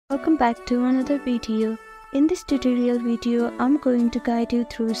Welcome back to another video. In this tutorial video, I'm going to guide you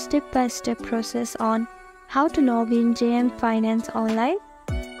through step-by-step process on how to log in JM Finance online.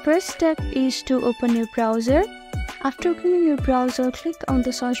 First step is to open your browser. After opening your browser, click on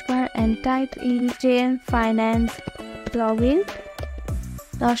the search bar and type in JM Finance login.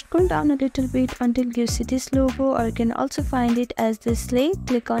 Now scroll down a little bit until you see this logo, or you can also find it as this link.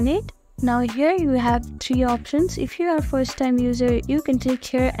 Click on it. Now here you have three options. If you are a first time user, you can click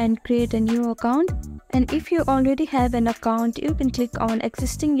here and create a new account. And if you already have an account, you can click on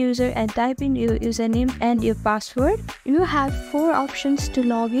existing user and type in your username and your password. You have four options to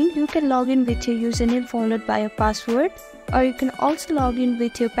log in. You can log in with your username followed by a password, or you can also log in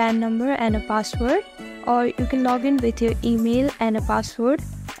with your PAN number and a password, or you can log in with your email and a password,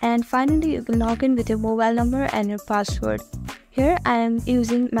 and finally you can log in with your mobile number and your password. Here I am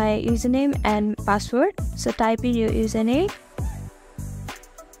using my username and password, so type in your username.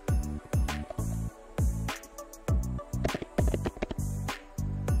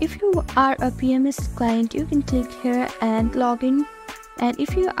 If you are a PMS client, you can click here and log in, and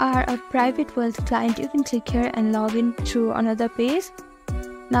if you are a private wealth client, you can click here and log in through another page.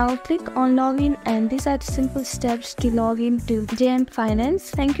 Now click on login, and these are the simple steps to log in to JM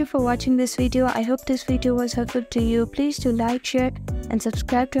Finance. Thank you for watching this video. I hope this video was helpful to you. Please do like, share and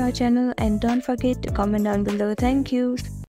subscribe to our channel, and don't forget to comment down below. Thank you.